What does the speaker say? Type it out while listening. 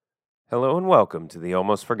Hello and welcome to The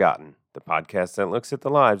Almost Forgotten, the podcast that looks at the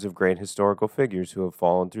lives of great historical figures who have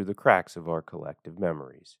fallen through the cracks of our collective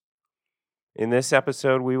memories. In this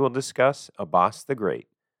episode, we will discuss Abbas the Great,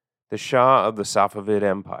 the Shah of the Safavid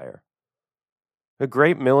Empire. A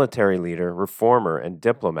great military leader, reformer, and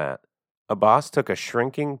diplomat, Abbas took a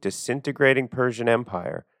shrinking, disintegrating Persian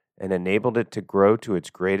empire and enabled it to grow to its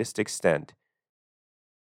greatest extent.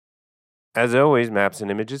 As always, maps and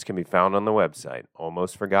images can be found on the website,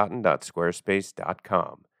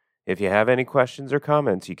 almostforgotten.squarespace.com. If you have any questions or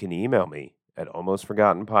comments, you can email me at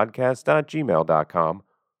almostforgottenpodcast@gmail.com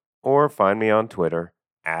or find me on Twitter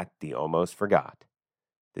at @thealmostforgot.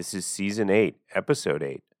 This is Season 8, Episode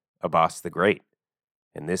 8, Abbas the Great,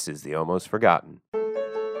 and this is The Almost Forgotten.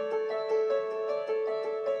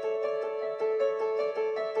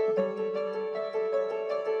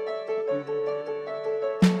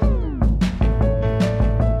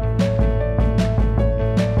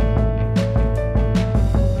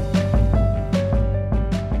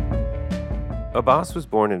 Abbas was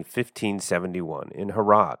born in 1571 in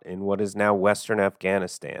Herat in what is now western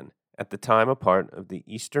Afghanistan, at the time a part of the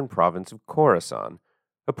eastern province of Khorasan,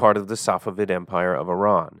 a part of the Safavid Empire of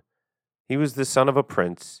Iran. He was the son of a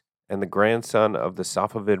prince and the grandson of the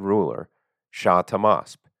Safavid ruler, Shah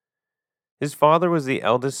Tahmasp. His father was the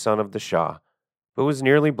eldest son of the Shah, but was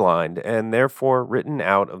nearly blind and therefore written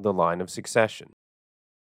out of the line of succession.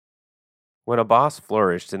 When Abbas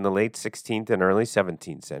flourished in the late 16th and early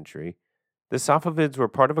 17th century, the Safavids were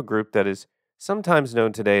part of a group that is sometimes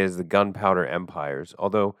known today as the Gunpowder Empires,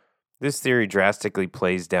 although this theory drastically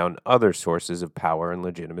plays down other sources of power and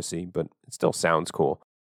legitimacy, but it still sounds cool.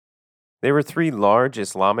 They were three large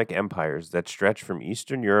Islamic empires that stretched from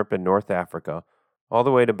Eastern Europe and North Africa all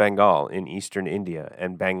the way to Bengal in eastern India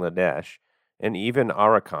and Bangladesh, and even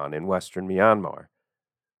Arakan in western Myanmar.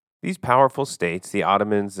 These powerful states, the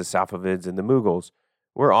Ottomans, the Safavids, and the Mughals,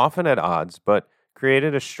 were often at odds, but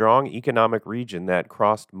created a strong economic region that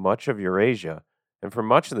crossed much of Eurasia, and for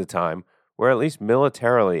much of the time were at least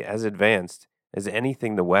militarily as advanced as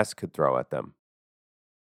anything the West could throw at them.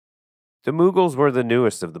 The Mughals were the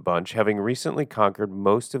newest of the bunch, having recently conquered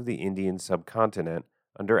most of the Indian subcontinent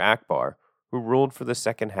under Akbar, who ruled for the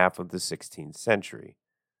second half of the 16th century.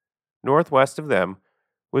 Northwest of them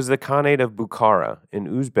was the Khanate of Bukhara, an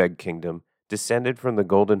Uzbek kingdom descended from the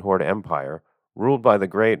Golden Horde Empire, ruled by the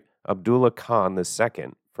great Abdullah Khan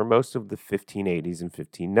II for most of the 1580s and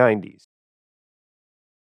 1590s.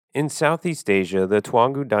 In Southeast Asia, the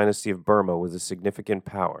Tuangu dynasty of Burma was a significant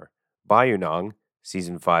power. Bayunang,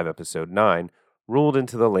 Season 5, Episode 9, ruled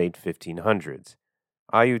into the late 1500s.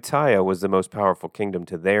 Ayutthaya was the most powerful kingdom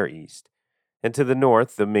to their east, and to the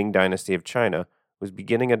north, the Ming dynasty of China was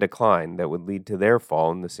beginning a decline that would lead to their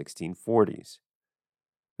fall in the 1640s.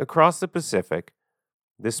 Across the Pacific,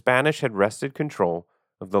 the Spanish had wrested control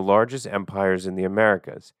of the largest empires in the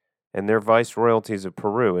Americas, and their viceroyalties of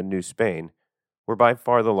Peru and New Spain were by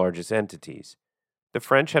far the largest entities. The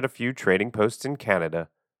French had a few trading posts in Canada,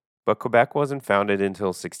 but Quebec wasn't founded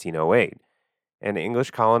until 1608, and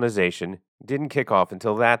English colonization didn't kick off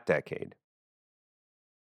until that decade.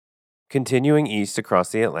 Continuing east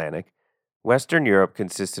across the Atlantic, Western Europe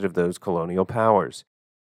consisted of those colonial powers.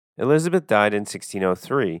 Elizabeth died in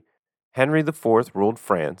 1603, Henry IV ruled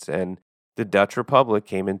France, and the Dutch Republic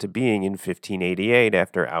came into being in 1588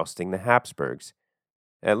 after ousting the Habsburgs,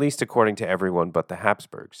 at least according to everyone but the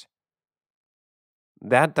Habsburgs.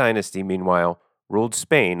 That dynasty, meanwhile, ruled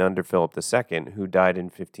Spain under Philip II, who died in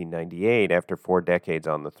 1598 after 4 decades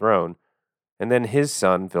on the throne, and then his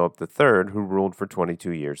son, Philip III, who ruled for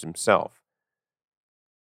 22 years himself.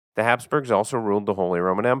 The Habsburgs also ruled the Holy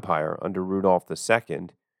Roman Empire under Rudolph II,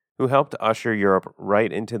 who helped usher Europe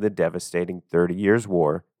right into the devastating 30 Years'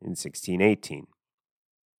 War in 1618.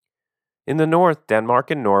 In the north,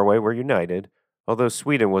 Denmark and Norway were united, although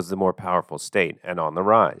Sweden was the more powerful state and on the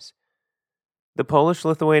rise. The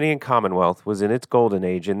Polish-Lithuanian Commonwealth was in its golden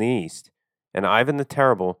age in the east, and Ivan the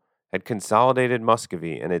Terrible had consolidated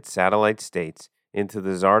Muscovy and its satellite states into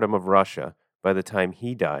the Tsardom of Russia by the time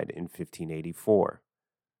he died in 1584.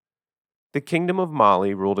 The Kingdom of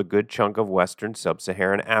Mali ruled a good chunk of western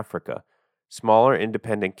sub-Saharan Africa. Smaller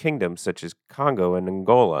independent kingdoms such as Congo and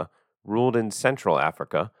Angola ruled in Central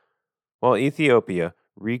Africa, while Ethiopia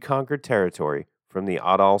reconquered territory from the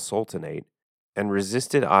Adal Sultanate and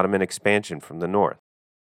resisted Ottoman expansion from the north.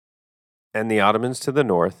 And the Ottomans to the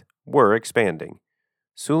north were expanding.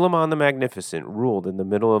 Suleiman the Magnificent ruled in the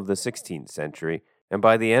middle of the 16th century, and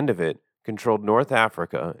by the end of it, controlled North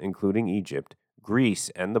Africa, including Egypt, Greece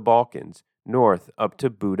and the Balkans, north up to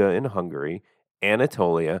Buda in Hungary,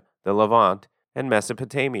 Anatolia, the Levant, and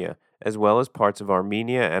Mesopotamia, as well as parts of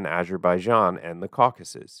Armenia and Azerbaijan and the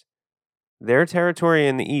Caucasus. Their territory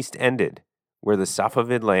in the east ended, where the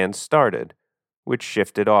Safavid lands started, which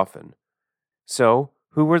shifted often. So,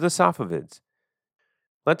 who were the Safavids?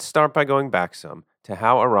 Let's start by going back some to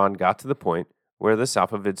how Iran got to the point where the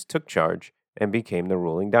Safavids took charge and became the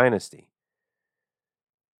ruling dynasty.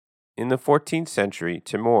 In the 14th century,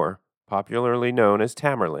 Timur, popularly known as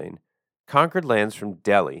Tamerlane, conquered lands from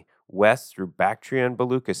Delhi west through Bactria and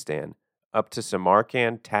Baluchistan up to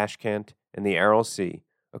Samarkand, Tashkent, and the Aral Sea,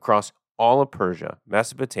 across all of Persia,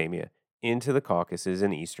 Mesopotamia, into the Caucasus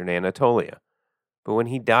and eastern Anatolia. But when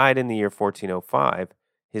he died in the year 1405,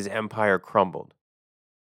 his empire crumbled.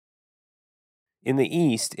 In the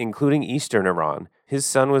east, including eastern Iran, his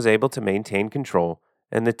son was able to maintain control,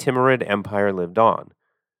 and the Timurid Empire lived on.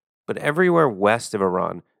 But everywhere west of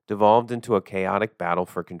Iran devolved into a chaotic battle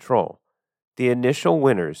for control. The initial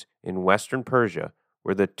winners in western Persia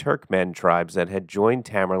were the Turkmen tribes that had joined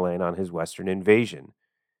Tamerlane on his western invasion,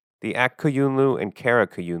 the Akkayunlu and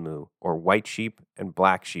Karakayunlu, or White Sheep and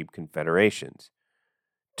Black Sheep confederations.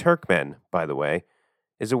 Turkmen, by the way,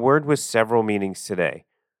 is a word with several meanings today,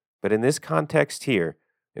 but in this context here,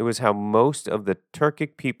 it was how most of the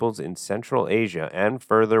Turkic peoples in Central Asia and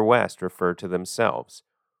further west referred to themselves.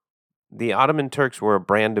 The Ottoman Turks were a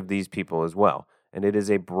brand of these people as well, and it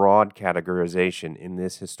is a broad categorization in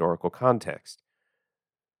this historical context.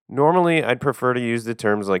 Normally, I'd prefer to use the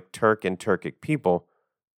terms like Turk and Turkic people,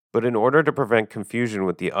 but in order to prevent confusion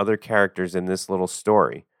with the other characters in this little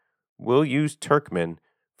story, we'll use Turkmen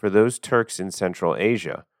for those Turks in Central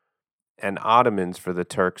Asia, and Ottomans for the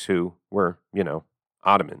Turks who were,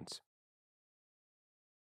 Ottomans.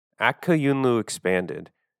 Akkayunlu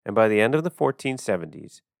expanded, and by the end of the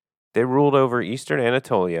 1470s, they ruled over eastern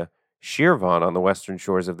Anatolia, Shirvan on the western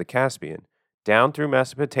shores of the Caspian, down through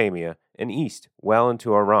Mesopotamia and east well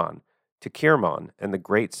into Iran, to Kirman and the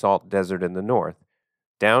Great Salt Desert in the north,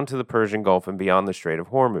 down to the Persian Gulf and beyond the Strait of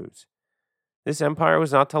Hormuz. This empire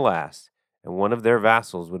was not to last, and one of their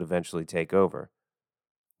vassals would eventually take over.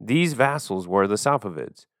 These vassals were the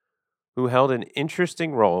Safavids, who held an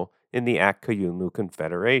interesting role in the Akkayunlu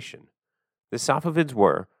Confederation. The Safavids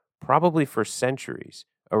were, probably for centuries,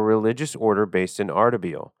 a religious order based in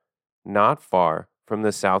Ardabil, not far from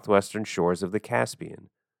the southwestern shores of the Caspian.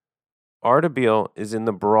 Ardabil is in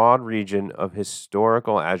the broad region of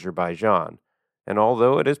historical Azerbaijan, and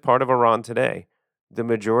although it is part of Iran today, the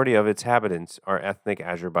majority of its inhabitants are ethnic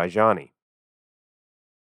Azerbaijani.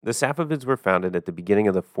 The Safavids were founded at the beginning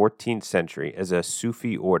of the 14th century as a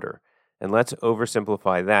Sufi order, and let's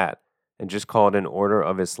oversimplify that and just call it an order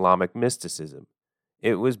of Islamic mysticism.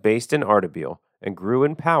 It was based in Ardabil and grew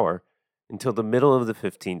in power until the middle of the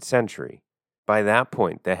 15th century. By that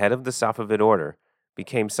point, the head of the Safavid order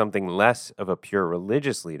became something less of a pure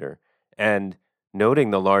religious leader and, noting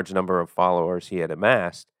the large number of followers he had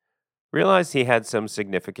amassed, realized he had some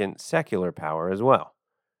significant secular power as well.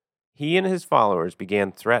 He and his followers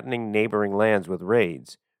began threatening neighboring lands with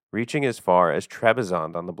raids, reaching as far as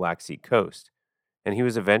Trebizond on the Black Sea coast, and he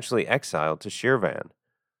was eventually exiled to Shirvan.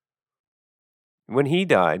 When he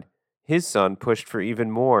died, his son pushed for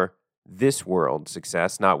even more this world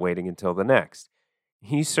success, not waiting until the next.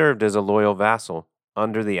 He served as a loyal vassal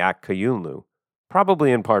under the Akkayunlu,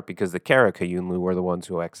 probably in part because the Karakayunlu were the ones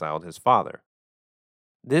who exiled his father.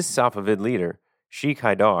 This Safavid leader, Sheikh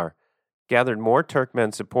Haidar, gathered more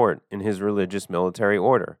Turkmen support in his religious military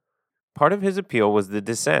order. Part of his appeal was the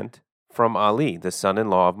descent from Ali, the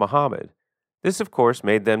son-in-law of Muhammad. This, of course,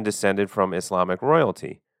 made them descended from Islamic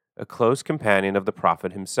royalty, a close companion of the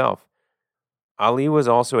Prophet himself. Ali was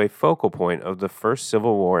also a focal point of the first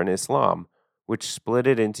civil war in Islam, which split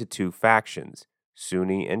it into two factions,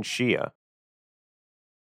 Sunni and Shia.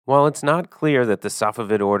 While it's not clear that the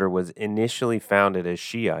Safavid order was initially founded as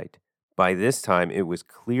Shiite, by this time it was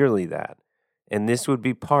clearly that, and this would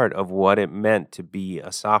be part of what it meant to be a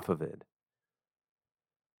Safavid.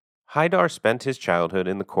 Haidar spent his childhood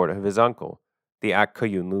in the court of his uncle, the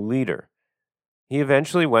Akkayunlu leader. He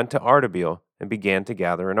eventually went to Ardabil and began to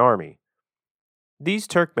gather an army. These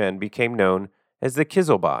Turkmen became known as the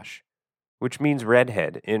Kizilbash, which means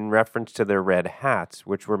redhead in reference to their red hats,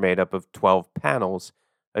 which were made up of 12 panels,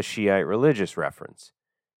 a Shiite religious reference.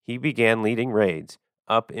 He began leading raids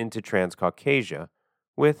up into Transcaucasia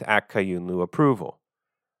with Akkayunlu approval.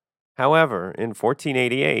 However, in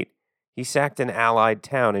 1488, he sacked an allied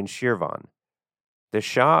town in Shirvan. The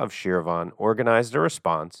Shah of Shirvan organized a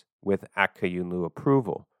response with Akkayunlu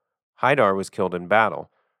approval. Haidar was killed in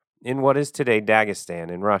battle, in what is today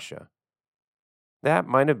Dagestan in Russia. That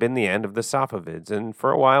might have been the end of the Safavids, and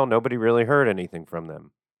for a while nobody really heard anything from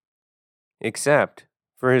them. Except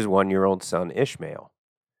for his 1-year-old son Ishmael.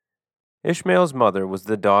 Ishmael's mother was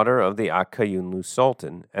the daughter of the Akkayunlu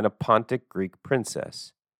Sultan and a Pontic Greek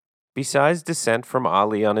princess. Besides descent from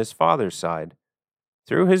Ali on his father's side,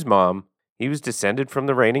 through his mom, he was descended from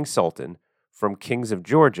the reigning sultan, from kings of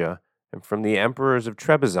Georgia, and from the emperors of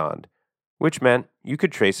Trebizond, which meant you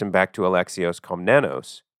could trace him back to Alexios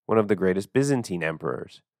Komnenos, one of the greatest Byzantine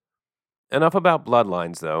emperors. Enough about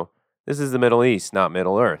bloodlines, though. This is the Middle East, not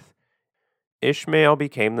Middle Earth. Ishmael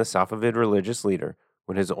became the Safavid religious leader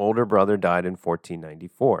when his older brother died in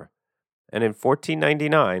 1494. And in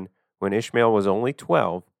 1499, when Ishmael was only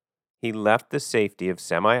 12, he left the safety of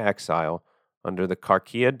semi-exile under the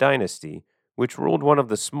Karkia dynasty, which ruled one of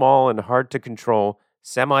the small and hard-to-control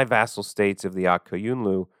semi-vassal states of the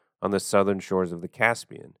Akkayunlu on the southern shores of the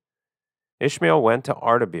Caspian. Ishmael went to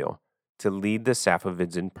Ardabil to lead the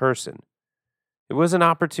Safavids in person. It was an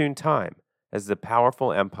opportune time, as the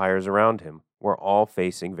powerful empires around him were all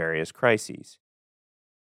facing various crises.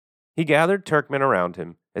 He gathered Turkmen around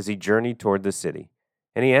him as he journeyed toward the city,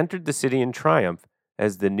 and he entered the city in triumph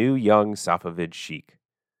as the new young Safavid sheikh.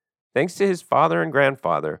 Thanks to his father and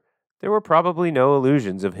grandfather, there were probably no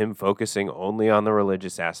illusions of him focusing only on the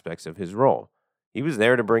religious aspects of his role. He was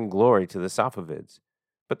there to bring glory to the Safavids.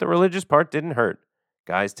 But the religious part didn't hurt.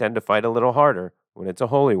 Guys tend to fight a little harder when it's a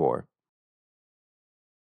holy war.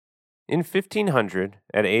 In 1500,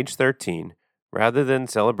 at age 13, rather than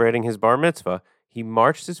celebrating his bar mitzvah, he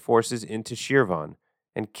marched his forces into Shirvan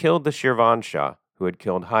and killed the Shirvan Shah, who had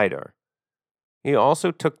killed Haidar. He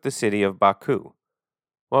also took the city of Baku.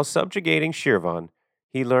 While subjugating Shirvan,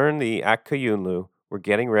 he learned the Akkayunlu were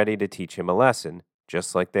getting ready to teach him a lesson,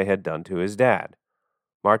 just like they had done to his dad.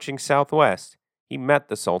 Marching southwest, he met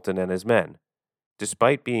the Sultan and his men.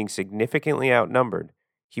 Despite being significantly outnumbered,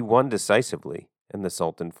 he won decisively, and the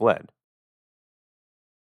Sultan fled.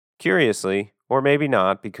 Curiously, or maybe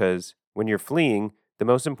not, because when you're fleeing, the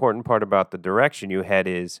most important part about the direction you head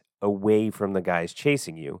is away from the guys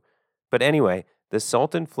chasing you. But anyway, the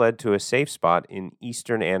Sultan fled to a safe spot in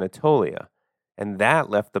eastern Anatolia, and that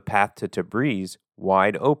left the path to Tabriz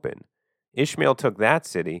wide open. Ishmael took that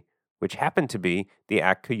city, which happened to be the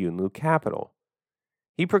Akkayunlu capital.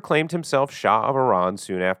 He proclaimed himself Shah of Iran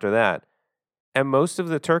soon after that, and most of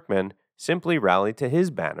the Turkmen simply rallied to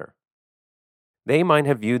his banner. They might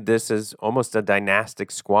have viewed this as almost a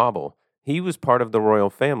dynastic squabble. He was part of the royal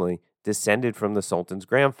family, descended from the Sultan's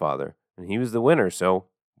grandfather, and he was the winner, so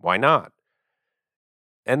why not?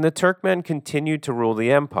 And the Turkmen continued to rule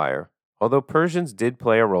the empire, although Persians did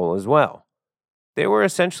play a role as well. They were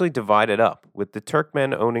essentially divided up, with the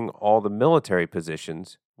Turkmen owning all the military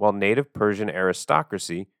positions, while native Persian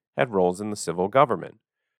aristocracy had roles in the civil government.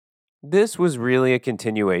 This was really a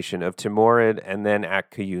continuation of Timurid and then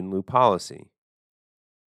Akkayunlu policy.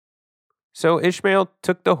 So Ishmael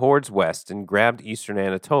took the hordes west and grabbed eastern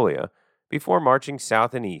Anatolia before marching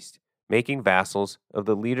south and east, making vassals of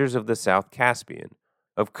the leaders of the South Caspian,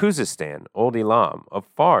 of Khuzestan, Old Elam, of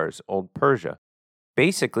Fars, Old Persia,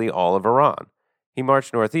 basically all of Iran. He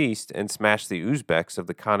marched northeast and smashed the Uzbeks of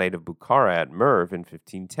the Khanate of Bukhara at Merv in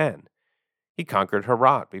 1510. He conquered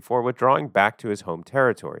Herat before withdrawing back to his home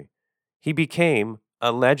territory. He became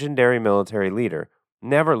a legendary military leader,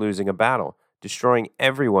 never losing a battle, destroying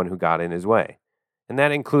everyone who got in his way. And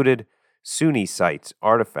that included Sunni sites,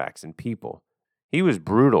 artifacts, and people. He was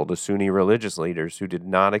brutal to Sunni religious leaders who did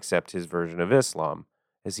not accept his version of Islam,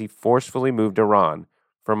 as he forcefully moved Iran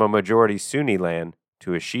from a majority Sunni land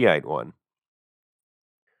to a Shiite one.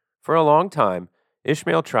 For a long time,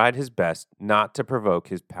 Ishmael tried his best not to provoke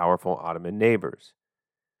his powerful Ottoman neighbors.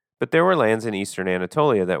 But there were lands in eastern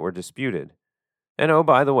Anatolia that were disputed. And oh,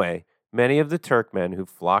 by the way, many of the Turkmen who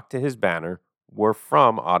flocked to his banner were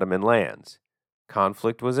from Ottoman lands.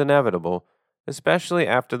 Conflict was inevitable, especially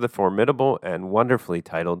after the formidable and wonderfully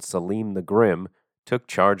titled Selim the Grim took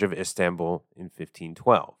charge of Istanbul in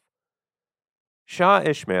 1512. Shah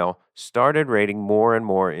Ishmael started raiding more and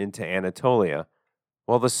more into Anatolia,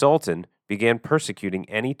 while the Sultan began persecuting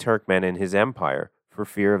any Turkmen in his empire for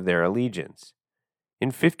fear of their allegiance. In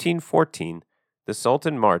 1514, the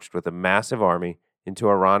Sultan marched with a massive army into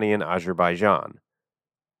Iranian Azerbaijan.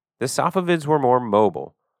 The Safavids were more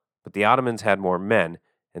mobile, but the Ottomans had more men,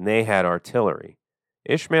 and they had artillery.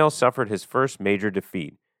 Ishmael suffered his first major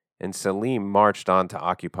defeat, and Selim marched on to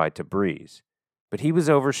occupy Tabriz. But he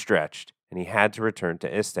was overstretched, and he had to return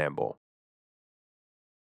to Istanbul.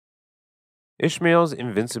 Ishmael's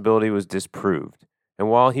invincibility was disproved,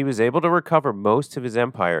 and while he was able to recover most of his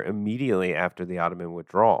empire immediately after the Ottoman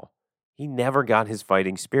withdrawal, he never got his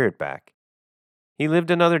fighting spirit back. He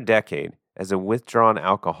lived another decade as a withdrawn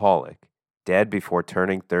alcoholic, dead before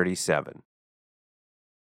turning 37.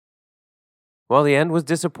 While the end was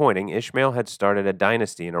disappointing, Ishmael had started a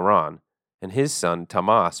dynasty in Iran, and his son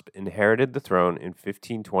Tahmasp inherited the throne in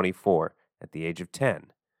 1524 at the age of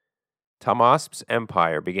 10. Tahmasp's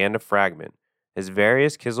empire began to fragment as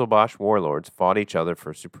various Qizilbash warlords fought each other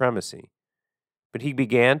for supremacy. But he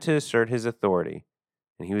began to assert his authority,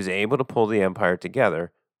 and he was able to pull the empire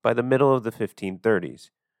together by the middle of the 1530s,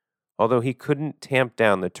 although he couldn't tamp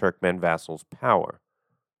down the Turkmen vassals' power.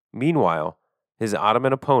 Meanwhile, his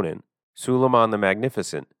Ottoman opponent, Suleiman the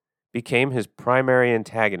Magnificent, became his primary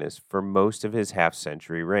antagonist for most of his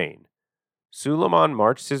half-century reign. Suleiman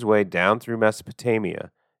marched his way down through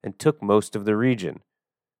Mesopotamia and took most of the region,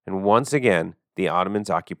 and once again the Ottomans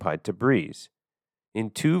occupied Tabriz. In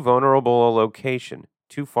too vulnerable a location,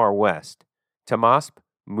 too far west, Tahmasp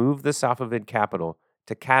moved the Safavid capital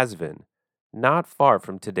to Qazvin, not far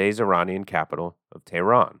from today's Iranian capital of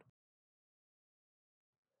Tehran.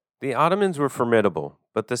 The Ottomans were formidable,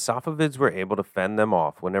 but the Safavids were able to fend them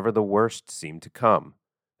off whenever the worst seemed to come.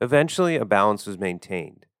 Eventually, a balance was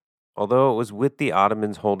maintained, although it was with the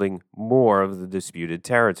Ottomans holding more of the disputed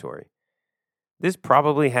territory. This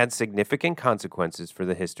probably had significant consequences for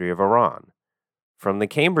the history of Iran. From the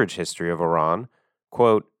Cambridge History of Iran,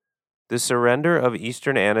 quote, "The surrender of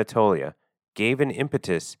eastern Anatolia gave an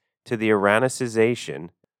impetus to the Iranicization,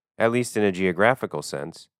 at least in a geographical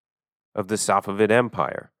sense, of the Safavid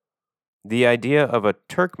Empire. The idea of a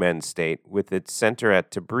Turkmen state with its center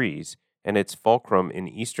at Tabriz and its fulcrum in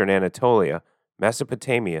eastern Anatolia,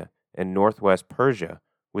 Mesopotamia, and northwest Persia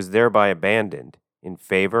was thereby abandoned in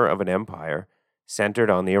favor of an empire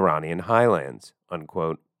centered on the Iranian highlands."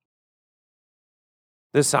 Unquote.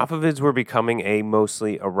 The Safavids were becoming a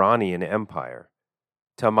mostly Iranian empire.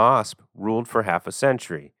 Tahmasp ruled for half a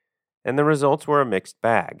century, and the results were a mixed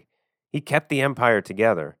bag. He kept the empire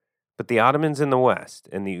together, but the Ottomans in the west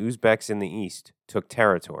and the Uzbeks in the east took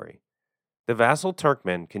territory. The vassal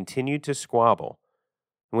Turkmen continued to squabble.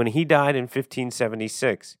 When he died in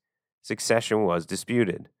 1576, succession was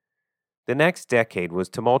disputed. The next decade was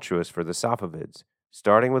tumultuous for the Safavids,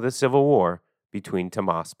 starting with a civil war between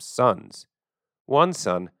Tahmasp's sons. One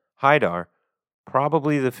son, Haidar,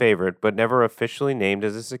 probably the favorite but never officially named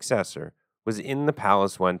as a successor, was in the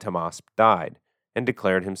palace when Tahmasp died and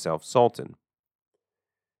declared himself sultan.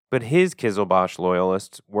 But his Qizilbash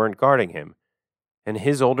loyalists weren't guarding him, and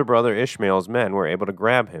his older brother Ishmael's men were able to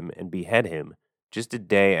grab him and behead him just a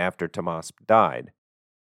day after Tahmasp died.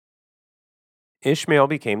 Ishmael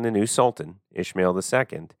became the new sultan, Ishmael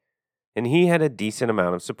II, and he had a decent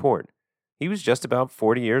amount of support. He was just about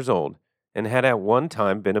 40 years old and had at one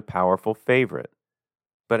time been a powerful favorite.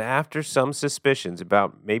 But after some suspicions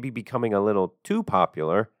about maybe becoming a little too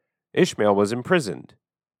popular, Ishmael was imprisoned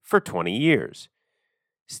for 20 years.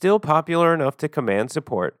 Still popular enough to command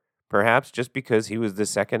support, perhaps just because he was the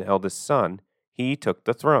second eldest son, he took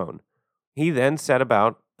the throne. He then set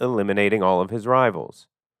about eliminating all of his rivals.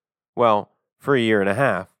 Well, for a year and a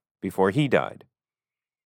half before he died.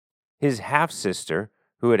 His half-sister,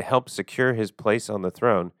 who had helped secure his place on the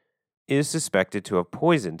throne, is suspected to have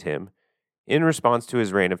poisoned him in response to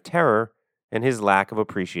his reign of terror and his lack of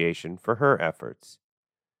appreciation for her efforts.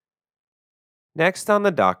 Next on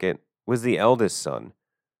the docket was the eldest son,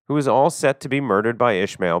 who was all set to be murdered by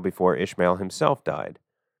Ishmael before Ishmael himself died.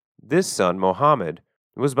 This son, Mohammed,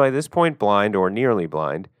 was by this point blind or nearly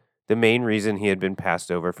blind, the main reason he had been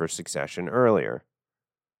passed over for succession earlier.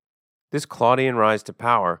 This Claudian rise to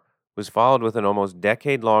power was followed with an almost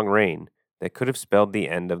decade-long reign that could have spelled the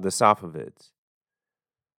end of the Safavids.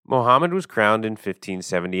 Muhammad was crowned in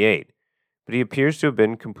 1578, but he appears to have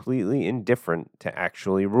been completely indifferent to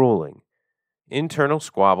actually ruling. Internal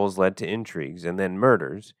squabbles led to intrigues and then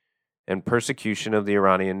murders, and persecution of the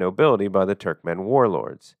Iranian nobility by the Turkmen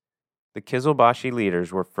warlords. The Qizilbashi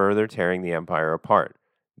leaders were further tearing the empire apart.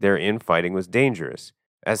 Their infighting was dangerous,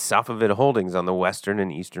 as Safavid holdings on the western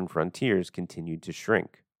and eastern frontiers continued to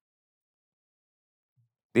shrink.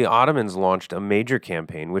 The Ottomans launched a major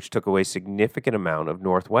campaign which took away a significant amount of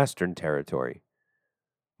northwestern territory.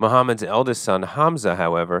 Muhammad's eldest son, Hamza,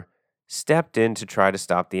 however, stepped in to try to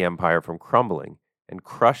stop the empire from crumbling and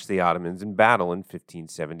crushed the Ottomans in battle in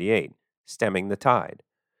 1578, stemming the tide.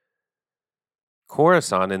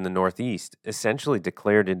 Khorasan in the northeast essentially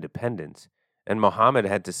declared independence, and Muhammad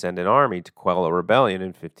had to send an army to quell a rebellion in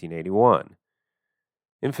 1581.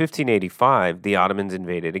 In 1585, the Ottomans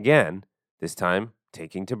invaded again, this time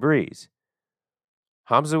taking Tabriz.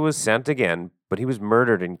 Hamza was sent again, but he was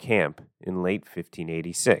murdered in camp in late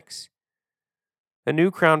 1586. A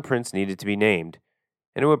new crown prince needed to be named,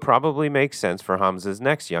 and it would probably make sense for Hamza's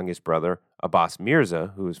next youngest brother, Abbas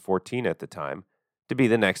Mirza, who was 14 at the time, to be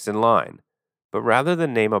the next in line. But rather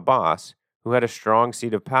than name Abbas, who had a strong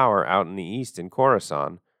seat of power out in the east in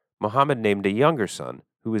Khorasan, Muhammad named a younger son,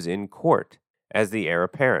 who was in court, as the heir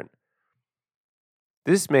apparent.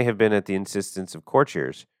 This may have been at the insistence of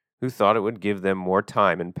courtiers, who thought it would give them more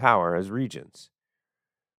time and power as regents.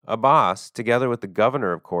 Abbas, together with the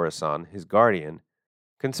governor of Khorasan, his guardian,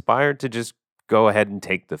 conspired to just go ahead and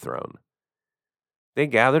take the throne. They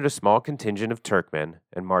gathered a small contingent of Turkmen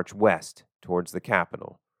and marched west towards the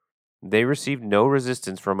capital. They received no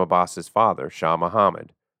resistance from Abbas's father, Shah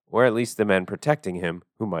Muhammad, or at least the men protecting him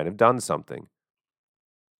who might have done something.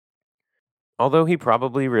 Although he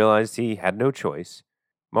probably realized he had no choice,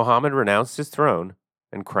 Muhammad renounced his throne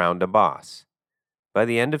and crowned Abbas. By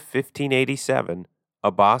the end of 1587,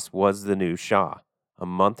 Abbas was the new Shah, a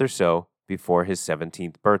month or so before his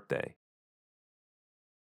 17th birthday.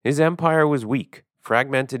 His empire was weak,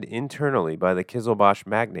 fragmented internally by the Qizilbash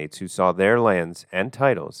magnates who saw their lands and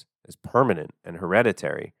titles as permanent and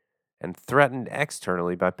hereditary, and threatened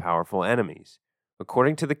externally by powerful enemies.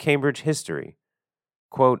 According to the Cambridge History,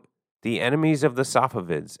 quote, the enemies of the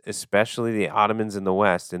Safavids, especially the Ottomans in the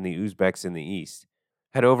west and the Uzbeks in the east,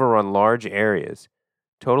 had overrun large areas,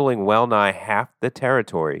 totaling well nigh half the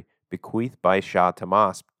territory bequeathed by Shah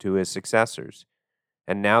Tahmasp to his successors,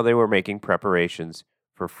 and now they were making preparations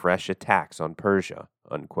for fresh attacks on Persia,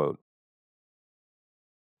 unquote.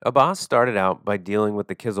 Abbas started out by dealing with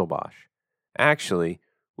the Qizilbash. Actually,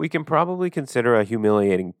 we can probably consider a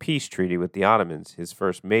humiliating peace treaty with the Ottomans his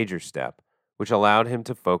first major step, which allowed him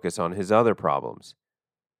to focus on his other problems.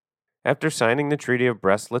 After signing the Treaty of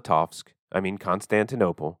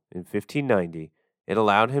Constantinople, in 1590, it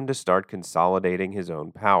allowed him to start consolidating his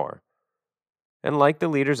own power. And like the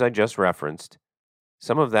leaders I just referenced,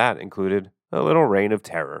 some of that included a little reign of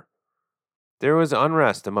terror. There was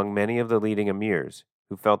unrest among many of the leading emirs,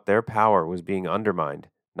 who felt their power was being undermined,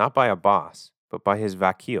 not by Abbas, but by his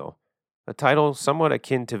vakil, a title somewhat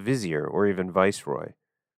akin to vizier or even viceroy,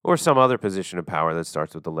 or some other position of power that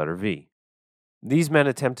starts with the letter V. These men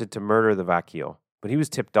attempted to murder the vakil, but he was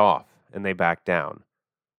tipped off, and they backed down.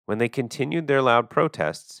 When they continued their loud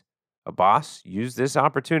protests, Abbas used this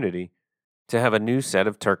opportunity to have a new set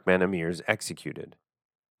of Turkmen emirs executed.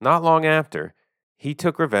 Not long after, he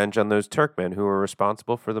took revenge on those Turkmen who were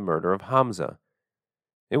responsible for the murder of Hamza.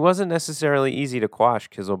 It wasn't necessarily easy to quash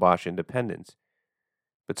Qizilbash independence,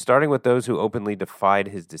 but starting with those who openly defied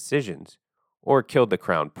his decisions, or killed the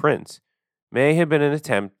crown prince, may have been an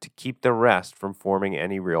attempt to keep the rest from forming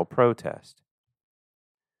any real protest.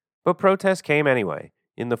 But protest came anyway,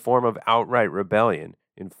 in the form of outright rebellion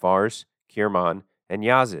in Fars, Kirman, and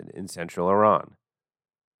Yazid in central Iran.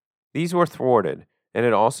 These were thwarted, and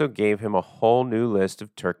it also gave him a whole new list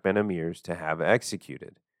of Turkmen emirs to have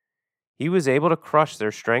executed. He was able to crush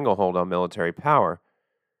their stranglehold on military power,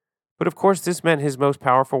 but of course this meant his most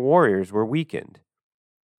powerful warriors were weakened.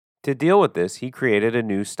 To deal with this, he created a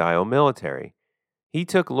new style military. He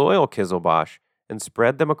took loyal Qizilbash and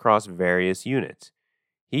spread them across various units.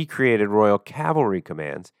 He created royal cavalry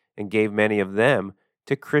commands and gave many of them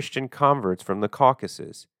to Christian converts from the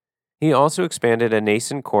Caucasus. He also expanded a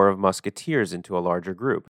nascent corps of musketeers into a larger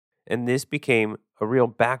group, and this became a real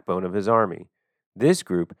backbone of his army. This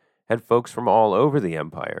group had folks from all over the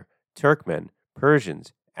empire, Turkmen,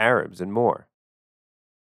 Persians, Arabs, and more.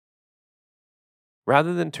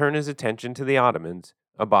 Rather than turn his attention to the Ottomans,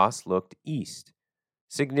 Abbas looked east.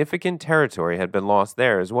 Significant territory had been lost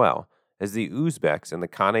there as well, as the Uzbeks and the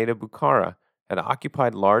Khanate of Bukhara had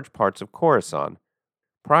occupied large parts of Khorasan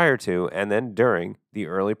prior to and then during the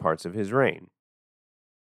early parts of his reign.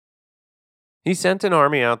 He sent an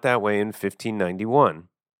army out that way in 1591,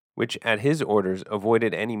 which at his orders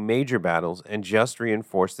avoided any major battles and just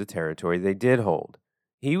reinforced the territory they did hold.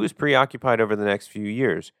 He was preoccupied over the next few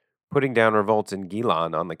years, putting down revolts in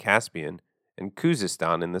Gilan on the Caspian and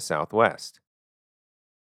Khuzestan in the southwest.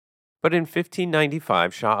 But in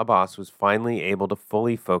 1595, Shah Abbas was finally able to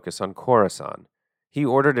fully focus on Khorasan. He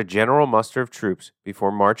ordered a general muster of troops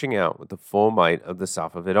before marching out with the full might of the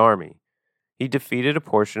Safavid army. He defeated a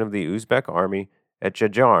portion of the Uzbek army at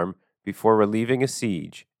Jajarm before relieving a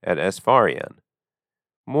siege at Esfarian.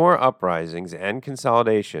 More uprisings and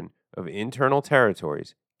consolidation of internal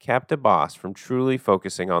territories kept Abbas from truly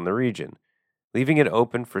focusing on the region, leaving it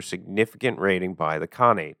open for significant raiding by the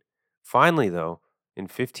Khanate. Finally, though, in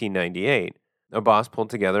 1598, Abbas pulled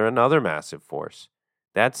together another massive force.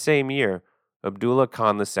 That same year, Abdullah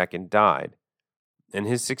Khan II died, and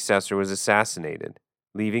his successor was assassinated,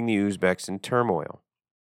 leaving the Uzbeks in turmoil.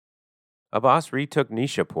 Abbas retook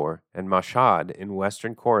Nishapur and Mashhad in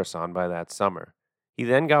western Khorasan by that summer. He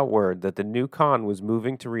then got word that the new Khan was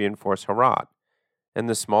moving to reinforce Herat, and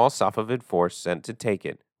the small Safavid force sent to take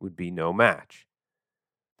it would be no match.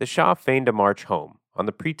 The Shah feigned a march home on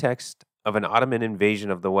the pretext of an Ottoman invasion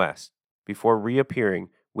of the West before reappearing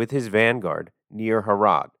with his vanguard near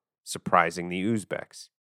Herat, surprising the Uzbeks.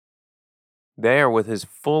 There, with his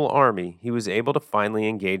full army, he was able to finally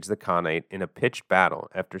engage the Khanate in a pitched battle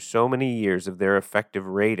after so many years of their effective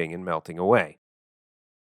raiding and melting away.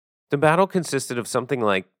 The battle consisted of something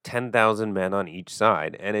like 10,000 men on each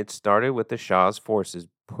side, and it started with the Shah's forces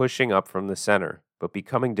pushing up from the center, but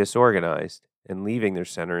becoming disorganized and leaving their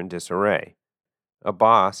center in disarray.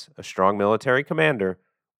 Abbas, a strong military commander,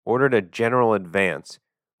 ordered a general advance,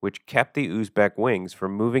 which kept the Uzbek wings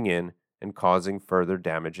from moving in and causing further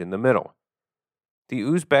damage in the middle. The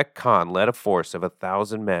Uzbek Khan led a force of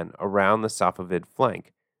 1,000 men around the Safavid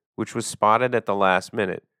flank, which was spotted at the last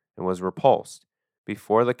minute and was repulsed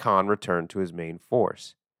before the Khan returned to his main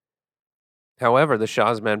force. However, the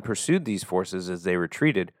Shah's men pursued these forces as they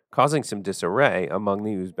retreated, causing some disarray among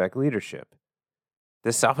the Uzbek leadership.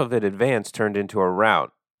 The Safavid advance turned into a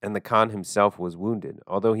rout, and the Khan himself was wounded,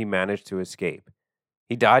 although he managed to escape.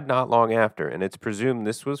 He died not long after, and it's presumed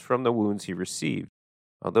this was from the wounds he received,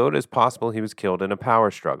 although it is possible he was killed in a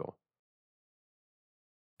power struggle.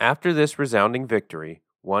 After this resounding victory,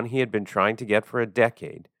 one he had been trying to get for a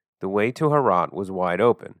decade, the way to Herat was wide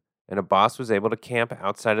open, and Abbas was able to camp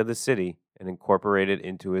outside of the city and incorporate it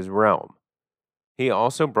into his realm. He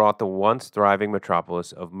also brought the once thriving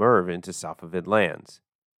metropolis of Merv into Safavid lands.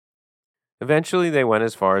 Eventually, they went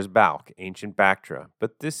as far as Balkh, ancient Bactria,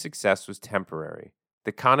 but this success was temporary.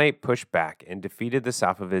 The Khanate pushed back and defeated the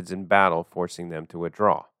Safavids in battle, forcing them to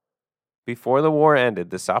withdraw. Before the war ended,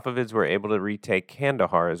 the Safavids were able to retake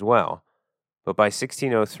Kandahar as well, but by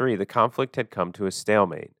 1603 the conflict had come to a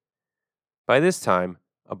stalemate. By this time,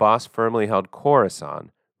 Abbas firmly held Khorasan,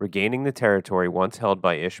 regaining the territory once held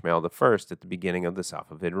by Ismail I at the beginning of the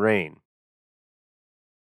Safavid reign.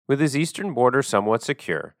 With his eastern border somewhat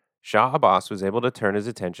secure, Shah Abbas was able to turn his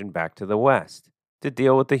attention back to the west, to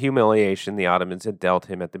deal with the humiliation the Ottomans had dealt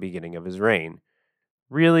him at the beginning of his reign.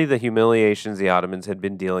 Really, the humiliations the Ottomans had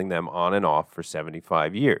been dealing them on and off for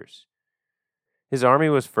 75 years. His army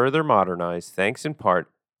was further modernized thanks in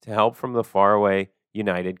part to help from the faraway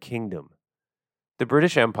United Kingdom. The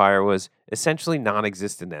British Empire was essentially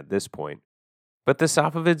non-existent at this point, but the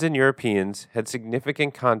Safavids and Europeans had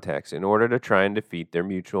significant contacts in order to try and defeat their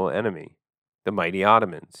mutual enemy, the mighty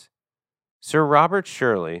Ottomans. Sir Robert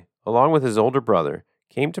Shirley, along with his older brother,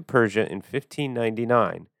 came to Persia in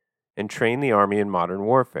 1599 and trained the army in modern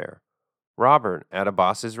warfare. Robert, at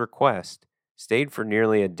Abbas's request, stayed for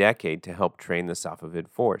nearly a decade to help train the Safavid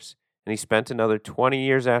force, and he spent another 20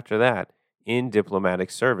 years after that in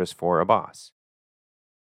diplomatic service for Abbas.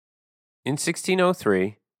 In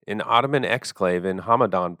 1603, an Ottoman exclave in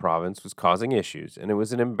Hamadan province was causing issues, and it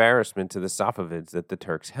was an embarrassment to the Safavids that the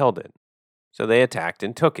Turks held it. So they attacked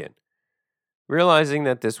and took it. Realizing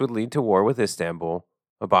that this would lead to war with Istanbul,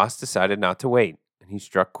 Abbas decided not to wait, and he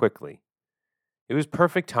struck quickly. It was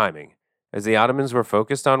perfect timing, as the Ottomans were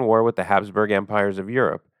focused on war with the Habsburg empires of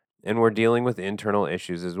Europe and were dealing with internal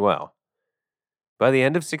issues as well. By the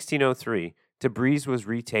end of 1603, Tabriz was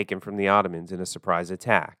retaken from the Ottomans in a surprise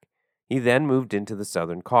attack. He then moved into the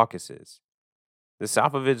southern Caucasus. The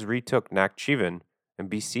Safavids retook Nakhchivan and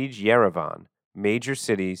besieged Yerevan, major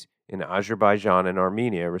cities in Azerbaijan and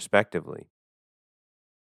Armenia, respectively.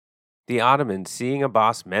 The Ottomans, seeing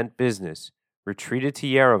Abbas meant business, retreated to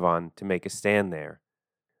Yerevan to make a stand there.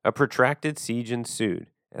 A protracted siege ensued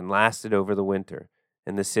and lasted over the winter,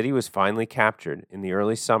 and the city was finally captured in the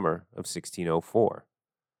early summer of 1604.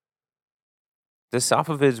 The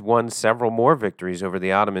Safavids won several more victories over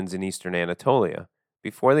the Ottomans in eastern Anatolia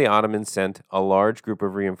before the Ottomans sent a large group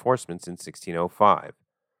of reinforcements in 1605.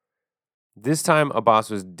 This time, Abbas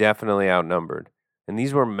was definitely outnumbered, and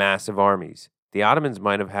these were massive armies. The Ottomans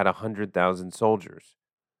might have had 100,000 soldiers.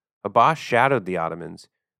 Abbas shadowed the Ottomans,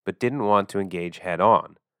 but didn't want to engage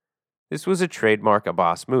head-on. This was a trademark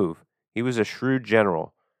Abbas move. He was a shrewd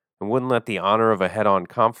general and wouldn't let the honor of a head-on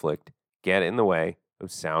conflict get in the way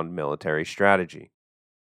of sound military strategy.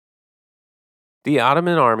 The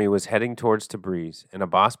Ottoman army was heading towards Tabriz, and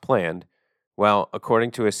Abbas planned, well,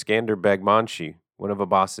 according to Iskander Beg Manshi, one of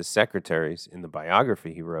Abbas's secretaries, in the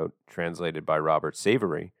biography he wrote, translated by Robert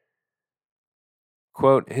Savery,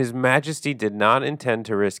 quote, His Majesty did not intend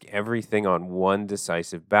to risk everything on one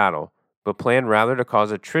decisive battle, but planned rather to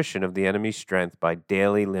cause attrition of the enemy's strength by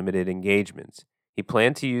daily limited engagements. He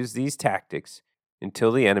planned to use these tactics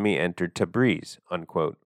until the enemy entered Tabriz,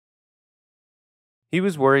 unquote. He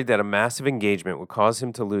was worried that a massive engagement would cause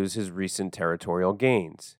him to lose his recent territorial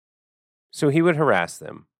gains. So he would harass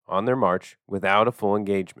them on their march without a full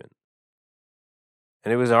engagement.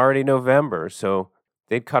 and it was already November, so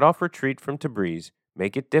they'd cut off retreat from Tabriz,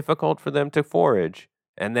 make it difficult for them to forage,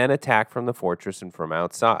 and then attack from the fortress and from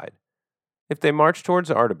outside. If they marched towards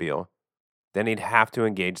Ardabil, then he'd have to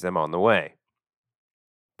engage them on the way.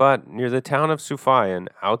 But near the town of Sufayan,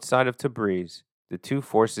 outside of Tabriz, the two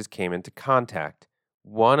forces came into contact.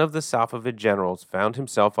 One of the Safavid generals found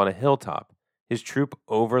himself on a hilltop, his troop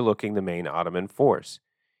overlooking the main Ottoman force.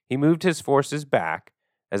 He moved his forces back,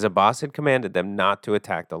 as Abbas had commanded them not to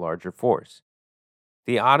attack the larger force.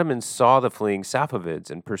 The Ottomans saw the fleeing Safavids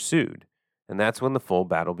and pursued, and that's when the full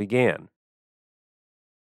battle began.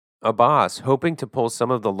 Abbas, hoping to pull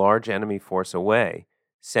some of the large enemy force away,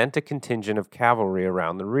 sent a contingent of cavalry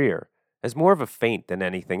around the rear, as more of a feint than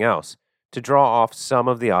anything else, to draw off some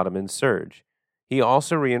of the Ottoman surge. He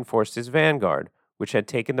also reinforced his vanguard, which had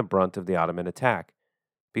taken the brunt of the Ottoman attack,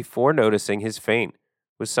 before noticing his feint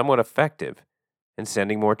was somewhat effective and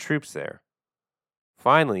sending more troops there.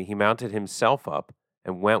 Finally, he mounted himself up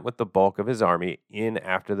and went with the bulk of his army in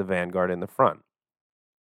after the vanguard in the front.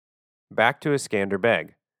 Back to Iskander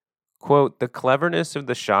Beg. Quote, the cleverness of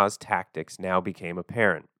the Shah's tactics now became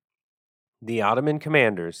apparent. The Ottoman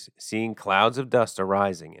commanders, seeing clouds of dust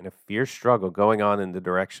arising and a fierce struggle going on in the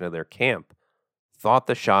direction of their camp, thought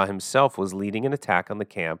the Shah himself was leading an attack on the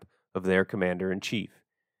camp of their commander-in-chief.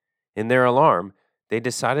 In their alarm, they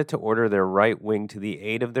decided to order their right wing to the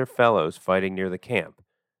aid of their fellows fighting near the camp,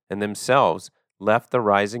 and themselves left the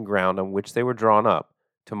rising ground on which they were drawn up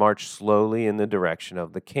to march slowly in the direction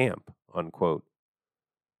of the camp, unquote.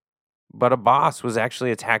 But Abbas was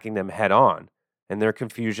actually attacking them head on, and their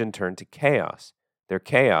confusion turned to chaos, their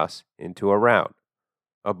chaos into a rout.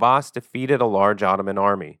 Abbas defeated a large Ottoman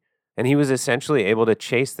army, and he was essentially able to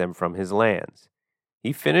chase them from his lands.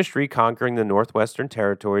 He finished reconquering the northwestern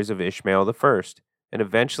territories of Ismail I and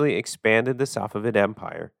eventually expanded the Safavid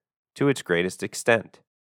Empire to its greatest extent.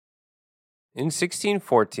 In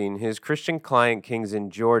 1614, his Christian client kings in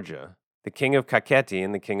Georgia, the king of Kakheti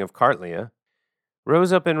and the king of Kartlia,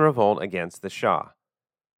 rose up in revolt against the Shah.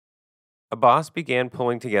 Abbas began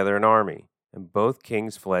pulling together an army, and both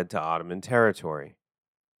kings fled to Ottoman territory.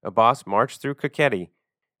 Abbas marched through Kakheti,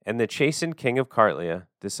 and the chastened king of Kartlia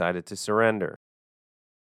decided to surrender.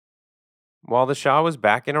 While the Shah was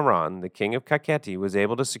back in Iran, the king of Kakheti was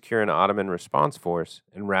able to secure an Ottoman response force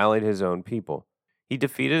and rallied his own people. He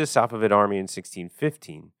defeated a Safavid army in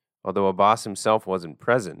 1615, although Abbas himself wasn't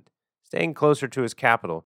present, staying closer to his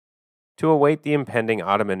capital to await the impending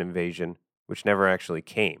Ottoman invasion, which never actually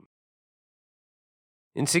came.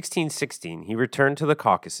 In 1616, he returned to the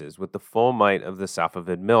Caucasus with the full might of the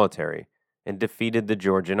Safavid military and defeated the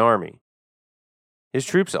Georgian army. His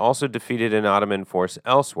troops also defeated an Ottoman force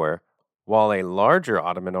elsewhere, while a larger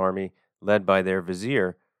Ottoman army, led by their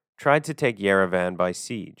vizier, tried to take Yerevan by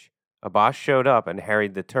siege. Abbas showed up and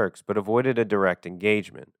harried the Turks, but avoided a direct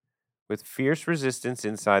engagement. With fierce resistance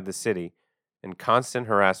inside the city and constant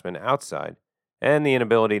harassment outside, and the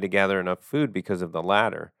inability to gather enough food because of the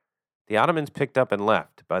latter, the Ottomans picked up and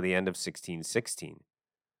left by the end of 1616.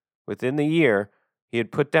 Within the year, he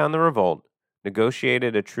had put down the revolt,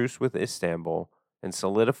 negotiated a truce with Istanbul, and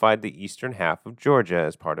solidified the eastern half of Georgia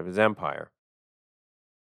as part of his empire.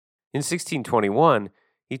 In 1621,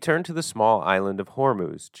 he turned to the small island of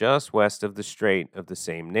Hormuz, just west of the strait of the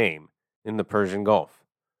same name, in the Persian Gulf.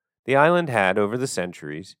 The island had, over the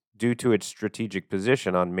centuries, due to its strategic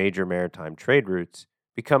position on major maritime trade routes,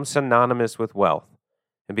 become synonymous with wealth,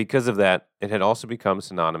 and because of that, it had also become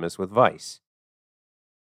synonymous with vice.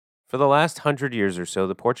 For the last 100 years or so,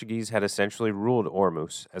 the Portuguese had essentially ruled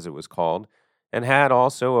Hormuz, as it was called, and had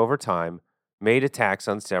also, over time, made attacks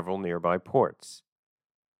on several nearby ports.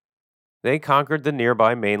 They conquered the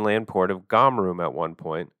nearby mainland port of Gomrum at one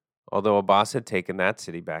point, although Abbas had taken that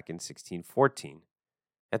city back in 1614.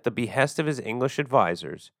 At the behest of his English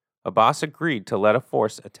advisors, Abbas agreed to let a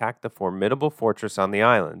force attack the formidable fortress on the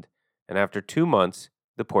island, and after 2 months,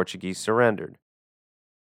 the Portuguese surrendered.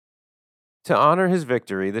 To honor his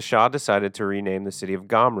victory, the Shah decided to rename the city of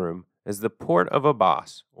Gomrum as the Port of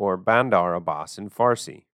Abbas, or Bandar Abbas in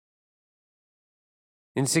Farsi.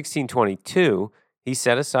 In 1622, he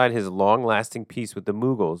set aside his long-lasting peace with the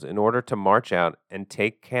Mughals in order to march out and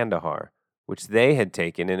take Kandahar, which they had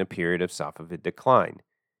taken in a period of Safavid decline.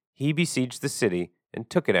 He besieged the city and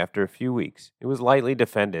took it after a few weeks. It was lightly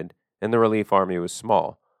defended, and the relief army was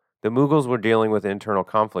small. The Mughals were dealing with internal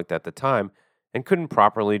conflict at the time and couldn't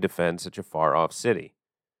properly defend such a far-off city.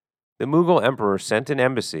 The Mughal emperor sent an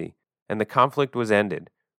embassy, and the conflict was ended,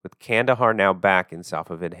 with Kandahar now back in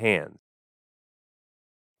Safavid hands.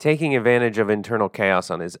 Taking advantage of internal chaos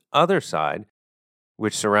on his other side,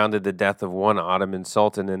 which surrounded the death of one Ottoman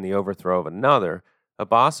sultan and the overthrow of another,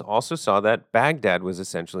 Abbas also saw that Baghdad was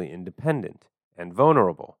essentially independent and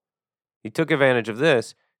vulnerable. He took advantage of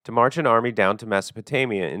this to march an army down to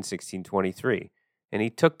Mesopotamia in 1623, and he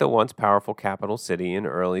took the once powerful capital city in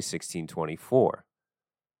early 1624.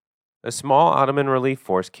 A small Ottoman relief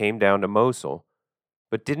force came down to Mosul,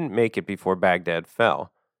 but didn't make it before Baghdad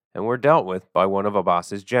fell, and were dealt with by one of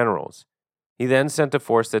Abbas's generals. He then sent a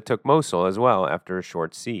force that took Mosul as well after a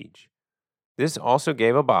short siege. This also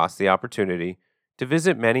gave Abbas the opportunity to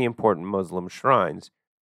visit many important Muslim shrines,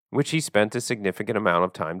 which he spent a significant amount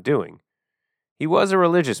of time doing. He was a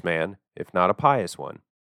religious man, if not a pious one.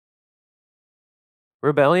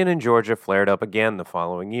 Rebellion in Georgia flared up again the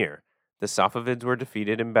following year. The Safavids were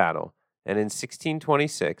defeated in battle, and in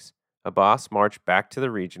 1626, Abbas marched back to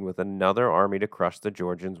the region with another army to crush the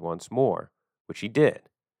Georgians once more, which he did.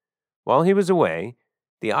 While he was away,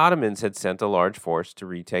 the Ottomans had sent a large force to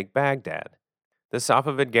retake Baghdad. The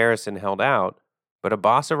Safavid garrison held out, but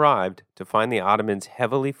Abbas arrived to find the Ottomans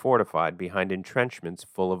heavily fortified behind entrenchments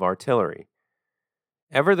full of artillery.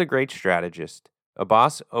 Ever the great strategist,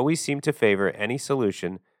 Abbas always seemed to favor any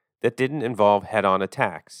solution that didn't involve head-on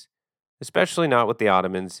attacks, especially not with the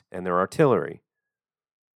Ottomans and their artillery.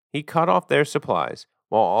 He cut off their supplies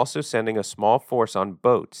while also sending a small force on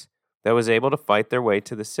boats that was able to fight their way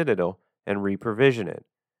to the citadel and reprovision it.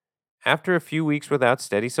 After a few weeks without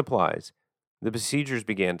steady supplies, the besiegers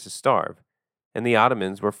began to starve, and the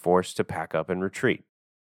Ottomans were forced to pack up and retreat.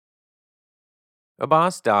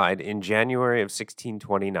 Abbas died in January of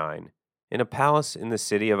 1629 in a palace in the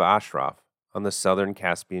city of Ashraf on the southern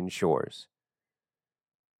Caspian shores.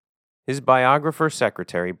 His biographer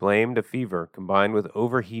secretary blamed a fever combined with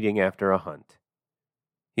overheating after a hunt.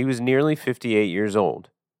 He was nearly 58 years old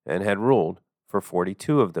and had ruled for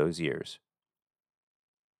 42 of those years.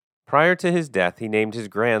 Prior to his death, he named his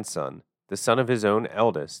grandson, the son of his own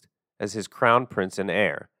eldest, as his crown prince and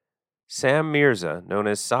heir. Sam Mirza, known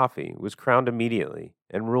as Safi, was crowned immediately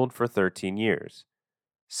and ruled for 13 years.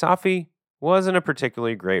 Safi wasn't a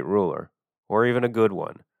particularly great ruler, or even a good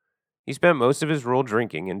one. He spent most of his rule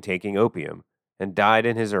drinking and taking opium, and died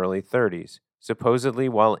in his early 30s, supposedly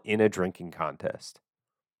while in a drinking contest.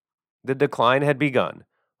 The decline had begun,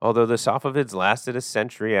 although the Safavids lasted a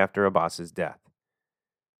century after Abbas's death.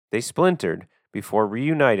 They splintered before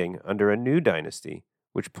reuniting under a new dynasty,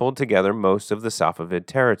 which pulled together most of the Safavid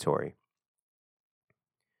territory.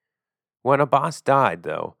 When Abbas died,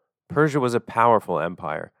 though, Persia was a powerful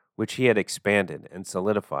empire, which he had expanded and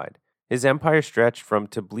solidified. His empire stretched from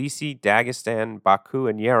Tbilisi, Dagestan, Baku,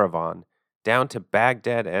 and Yerevan, down to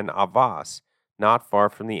Baghdad and Avas, not far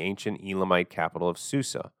from the ancient Elamite capital of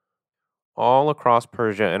Susa, all across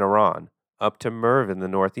Persia and Iran, up to Merv in the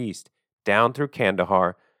northeast, down through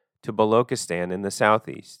Kandahar to Balochistan in the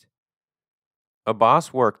southeast.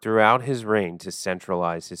 Abbas worked throughout his reign to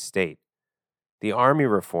centralize his state. The army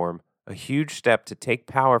reform, a huge step to take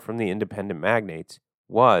power from the independent magnates,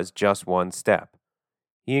 was just one step.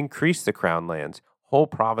 He increased the crown lands, whole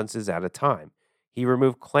provinces at a time. He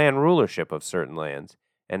removed clan rulership of certain lands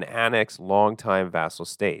and annexed long-time vassal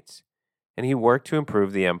states. And he worked to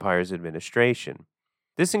improve the empire's administration.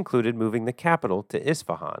 This included moving the capital to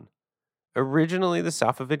Isfahan. Originally, the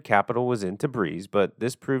Safavid capital was in Tabriz, but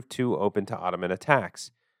this proved too open to Ottoman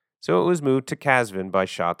attacks, so it was moved to Kazvin by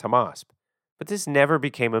Shah Tahmasp. But this never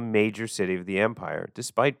became a major city of the empire,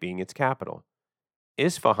 despite being its capital.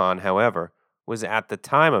 Isfahan, however, was at the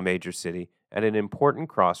time a major city at an important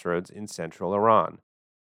crossroads in central Iran.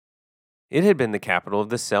 It had been the capital of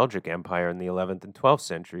the Seljuk Empire in the 11th and 12th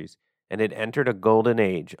centuries, and had entered a golden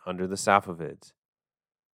age under the Safavids.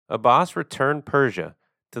 Abbas returned Persia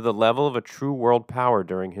to the level of a true world power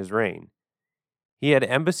during his reign. He had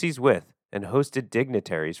embassies with and hosted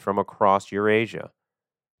dignitaries from across Eurasia.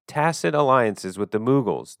 Tacit alliances with the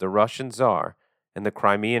Mughals, the Russian Tsar, and the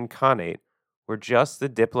Crimean Khanate were just the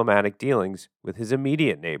diplomatic dealings with his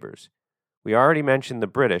immediate neighbors. We already mentioned the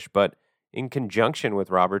British, but in conjunction with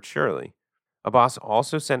Robert Shirley, Abbas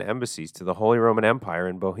also sent embassies to the Holy Roman Empire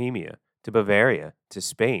in Bohemia, to Bavaria, to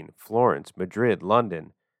Spain, Florence, Madrid,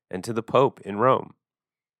 London, and to the Pope in Rome.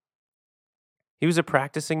 He was a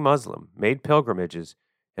practicing Muslim, made pilgrimages,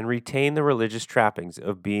 and retained the religious trappings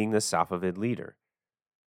of being the Safavid leader.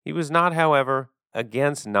 He was not, however,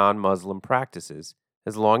 against non-Muslim practices,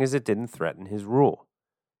 as long as it didn't threaten his rule.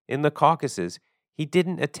 In the Caucasus, he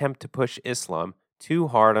didn't attempt to push Islam too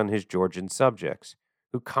hard on his Georgian subjects,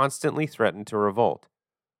 who constantly threatened to revolt,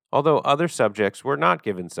 although other subjects were not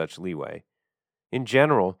given such leeway. In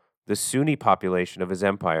general, the Sunni population of his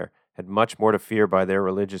empire had much more to fear by their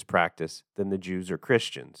religious practice than the Jews or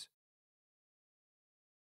Christians.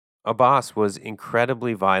 Abbas was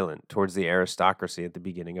incredibly violent towards the aristocracy at the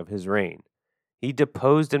beginning of his reign. He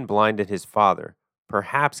deposed and blinded his father,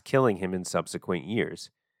 perhaps killing him in subsequent years,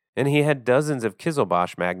 and he had dozens of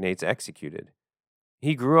Kizilbash magnates executed.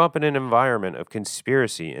 He grew up in an environment of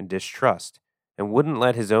conspiracy and distrust, and wouldn't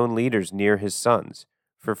let his own leaders near his sons,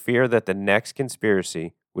 for fear that the next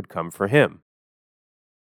conspiracy would come for him.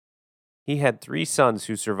 He had 3 sons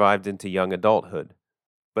who survived into young adulthood,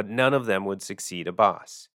 but none of them would succeed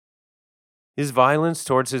Abbas. His violence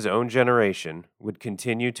towards his own generation would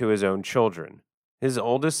continue to his own children. His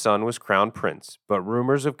oldest son was crown prince, but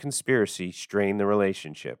rumors of conspiracy strained the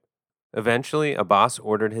relationship. Eventually, Abbas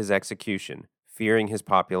ordered his execution, fearing his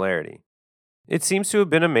popularity. It seems to have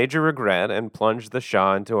been a major regret and plunged the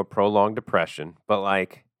Shah into a prolonged depression, but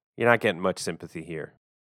you're not getting much sympathy here.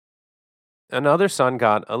 Another son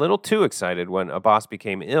got a little too excited when Abbas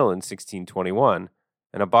became ill in 1621,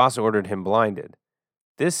 and Abbas ordered him blinded.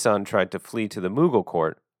 This son tried to flee to the Mughal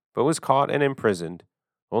court, but was caught and imprisoned,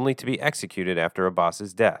 only to be executed after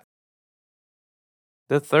Abbas's death.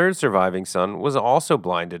 The third surviving son was also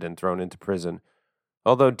blinded and thrown into prison,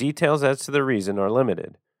 although details as to the reason are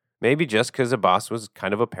limited. Maybe just because Abbas was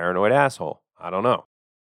kind of a paranoid asshole. I don't know.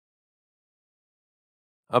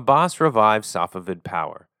 Abbas revived Safavid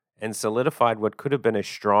power and solidified what could have been a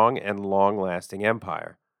strong and long-lasting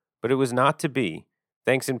empire, but it was not to be,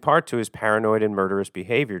 thanks in part to his paranoid and murderous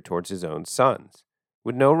behavior towards his own sons.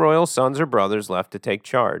 With no royal sons or brothers left to take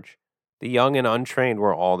charge, the young and untrained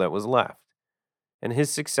were all that was left, and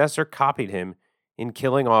his successor copied him in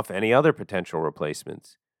killing off any other potential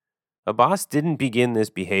replacements. Abbas didn't begin this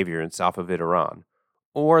behavior in Safavid Iran,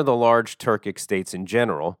 or the large Turkic states in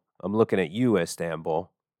general. I'm looking at you,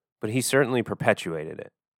 Istanbul, but he certainly perpetuated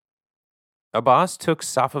it. Abbas took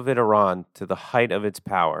Safavid Iran to the height of its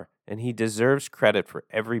power, and he deserves credit for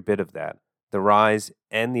every bit of that, the rise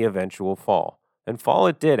and the eventual fall. And fall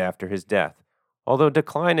it did after his death, although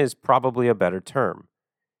decline is probably a better term.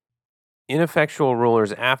 Ineffectual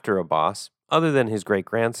rulers after Abbas, other than his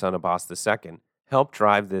great-grandson Abbas II, helped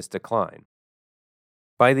drive this decline.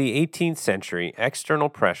 By the 18th century, external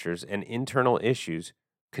pressures and internal issues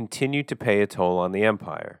continued to pay a toll on the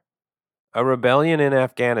empire. A rebellion in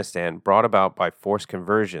Afghanistan, brought about by forced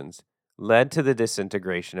conversions, led to the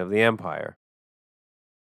disintegration of the empire.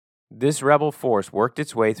 This rebel force worked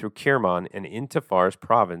its way through Kirman and into Fars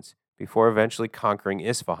province before eventually conquering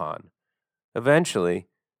Isfahan. Eventually,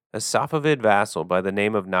 a Safavid vassal by the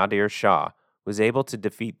name of Nadir Shah was able to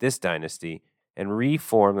defeat this dynasty and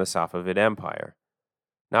reform the Safavid Empire.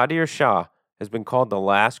 Nadir Shah has been called the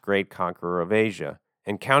last great conqueror of Asia,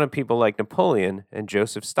 and counted people like Napoleon and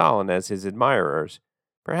Joseph Stalin as his admirers,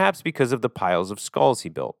 perhaps because of the piles of skulls he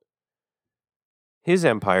built. His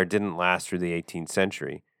empire didn't last through the 18th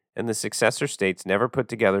century, and the successor states never put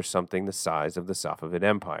together something the size of the Safavid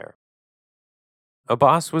Empire.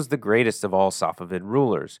 Abbas was the greatest of all Safavid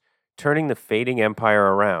rulers, turning the fading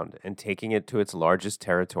empire around and taking it to its largest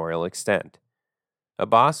territorial extent.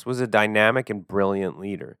 Abbas was a dynamic and brilliant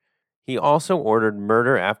leader. He also ordered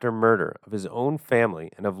murder after murder of his own family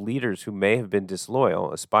and of leaders who may have been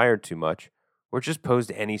disloyal, aspired too much, or just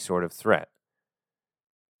posed any sort of threat.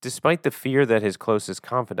 Despite the fear that his closest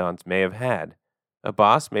confidants may have had,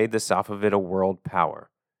 Abbas made the Safavid a world power.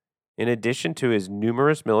 In addition to his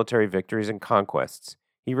numerous military victories and conquests,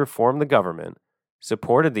 he reformed the government,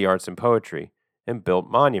 supported the arts and poetry, and built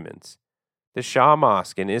monuments. The Shah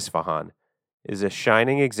Mosque in Isfahan is a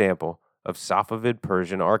shining example of Safavid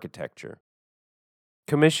Persian architecture.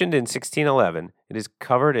 Commissioned in 1611, it is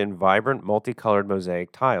covered in vibrant multicolored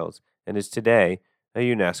mosaic tiles and is today a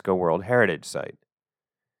UNESCO World Heritage Site.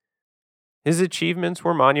 His achievements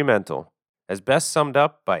were monumental, as best summed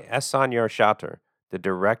up by Ehsan Yarshater, the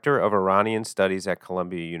director of Iranian Studies at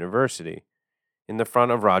Columbia University, in the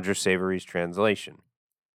front of Roger Savory's translation.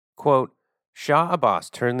 Quote, Shah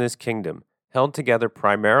Abbas turned this kingdom, held together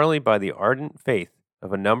primarily by the ardent faith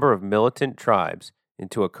of a number of militant tribes,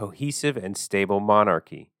 into a cohesive and stable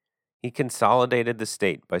monarchy. He consolidated the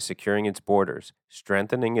state by securing its borders,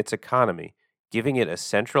 strengthening its economy, giving it a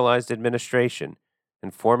centralized administration,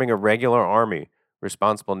 and forming a regular army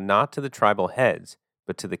responsible not to the tribal heads,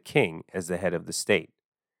 but to the king as the head of the state.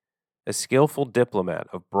 A skillful diplomat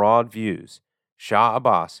of broad views, Shah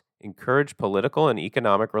Abbas encouraged political and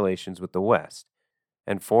economic relations with the West,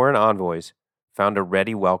 and foreign envoys found a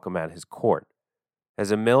ready welcome at his court. As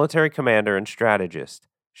a military commander and strategist,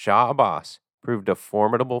 Shah Abbas proved a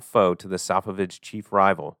formidable foe to the Safavids' chief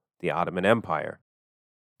rival, the Ottoman Empire.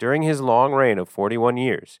 During his long reign of 41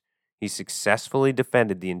 years, he successfully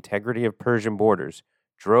defended the integrity of Persian borders,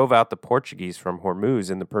 drove out the Portuguese from Hormuz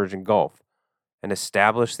in the Persian Gulf, and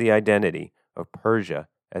establish the identity of Persia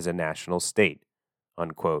as a national state."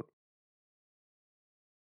 Unquote.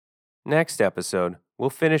 Next episode, we'll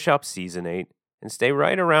finish up Season 8 and stay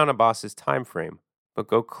right around Abbas's time frame, but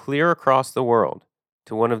go clear across the world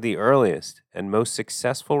to one of the earliest and most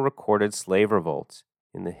successful recorded slave revolts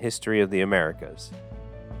in the history of the Americas.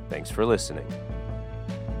 Thanks for listening.